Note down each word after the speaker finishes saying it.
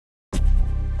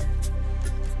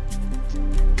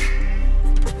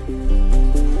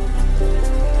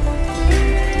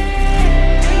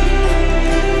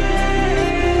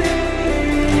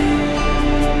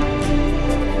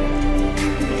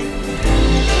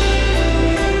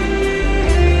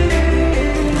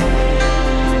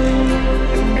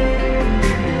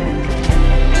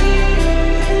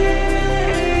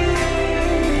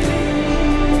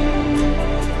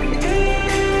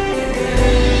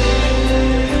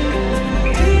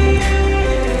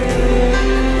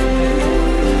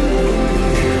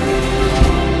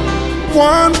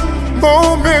One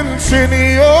moment in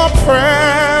your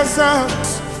presence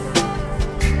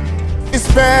is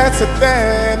better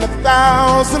than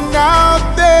 1,000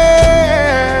 out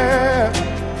there.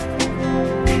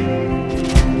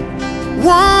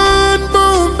 One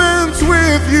moment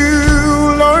with you,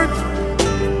 Lord,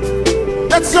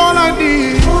 that's all I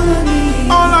need.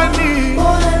 All I need.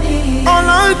 All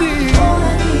I need.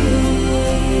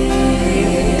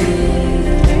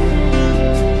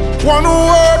 One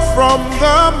word from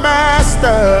the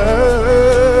Master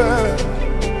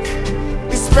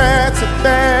is better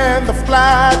than the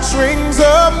flatterings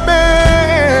of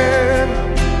men.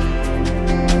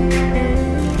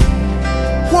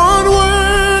 One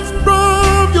word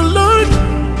from your Lord,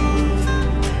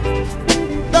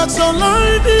 that's all I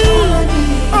need.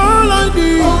 All I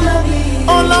need.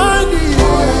 All I need.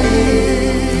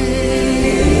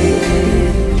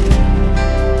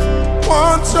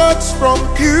 One touch from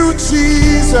you,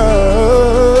 Jesus,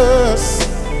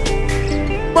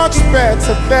 much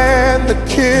better than the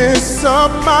kiss of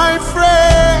my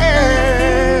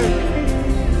friend.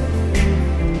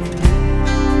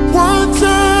 One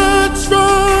touch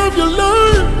from your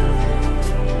Lord,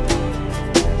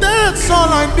 that's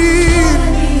all I need.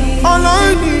 All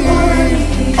I need.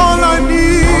 All I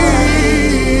need.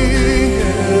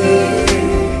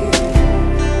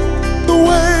 The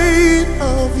weight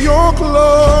of your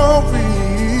glory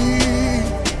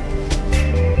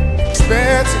is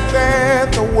better than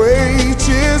the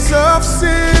wages of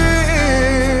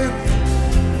sin.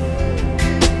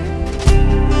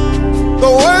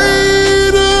 The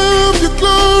weight of your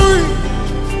glory,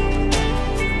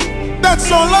 that's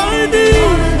all I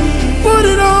need. Put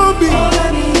it on me.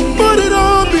 Put it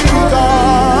on me, God.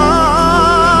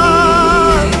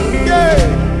 Yeah.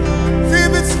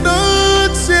 If it's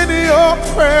not in your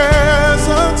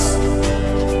presence,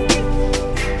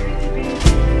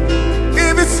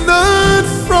 if it's not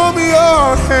from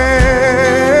your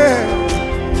hand,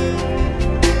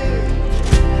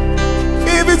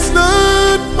 if it's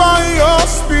not by your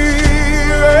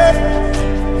spirit,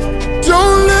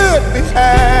 don't let me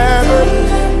have it.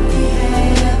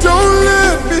 Don't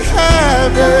let me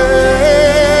have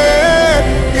it.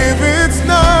 If it's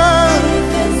not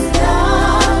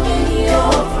in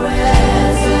your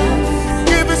presence,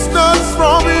 if it's not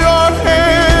from your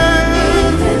hand,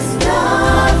 if it's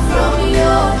not from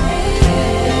your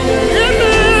hand, if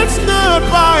it's not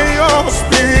by your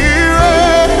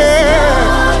spirit,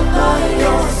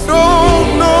 no,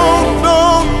 no, no,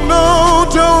 no,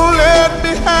 don't let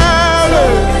me have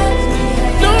it.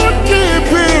 Don't keep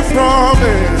it from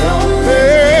me.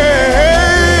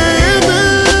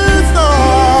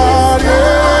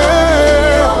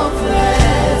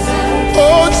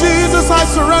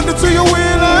 Surrender to your will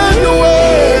and your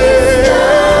way.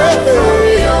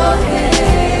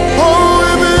 Oh,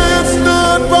 if it's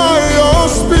not by your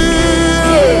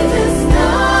spirit,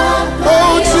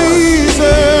 oh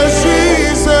Jesus,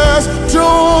 Jesus,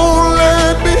 don't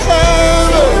let me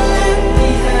have it.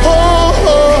 Oh,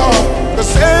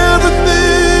 'cause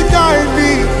everything I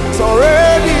need is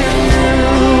already in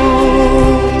you,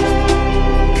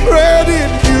 ready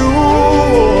in you,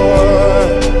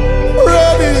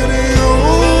 ready in you.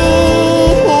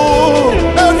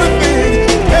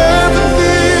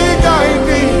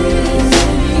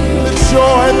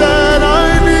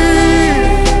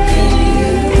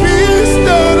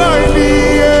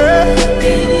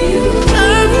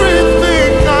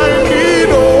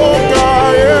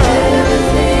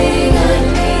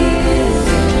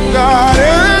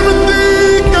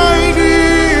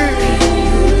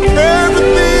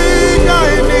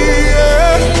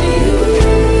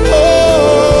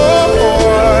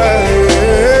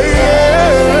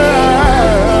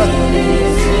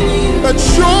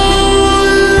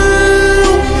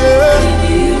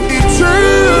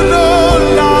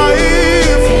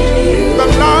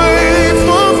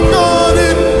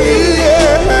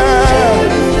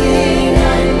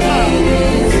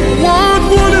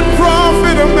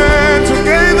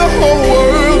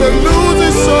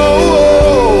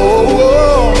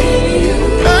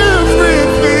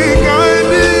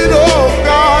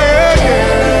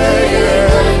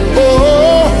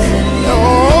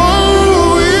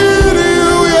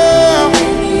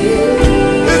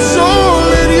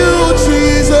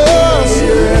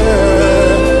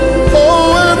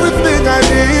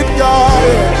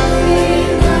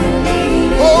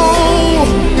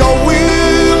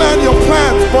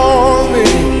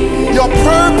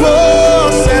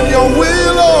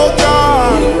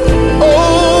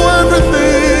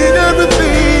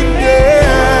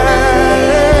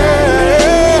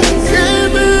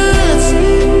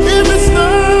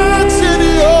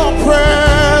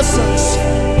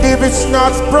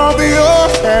 not from your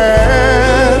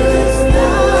hand,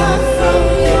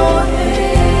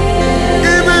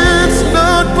 if it's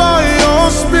not by your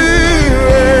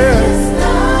spirit,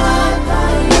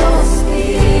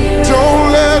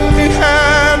 don't let me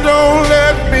have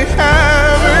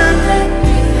it.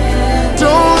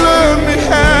 Don't let me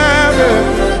have it.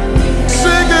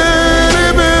 Sing it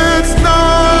if it's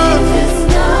not.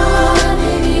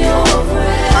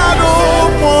 I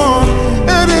don't want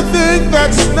anything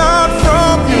that's not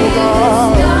from you,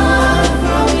 God.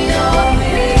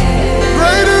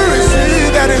 Greater is He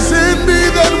that is in me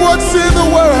than what's in the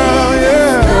world,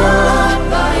 yeah.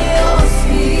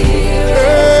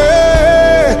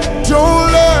 Hey, don't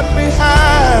let me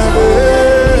have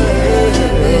it.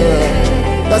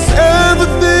 That's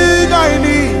everything I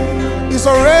need is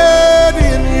already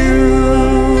in you.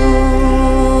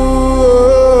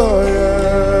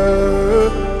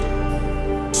 Yeah.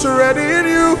 It's already in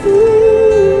you.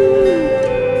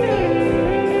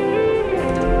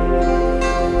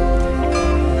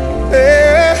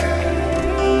 Hey,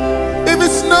 if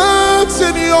it's not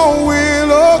in your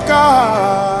will, oh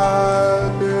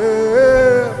God,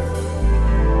 yeah.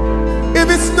 If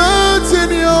it's not in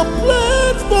your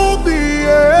plan for me,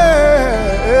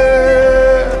 yeah.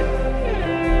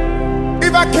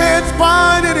 If I can't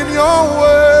find it in your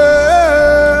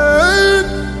word,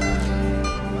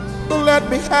 don't let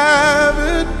me have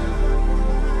it.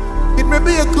 It may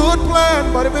be a good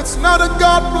plan, but if it's not a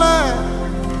God plan,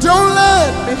 don't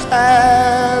let me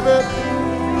have it.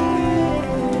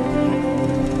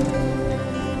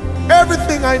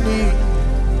 Everything I need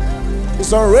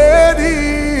is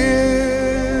already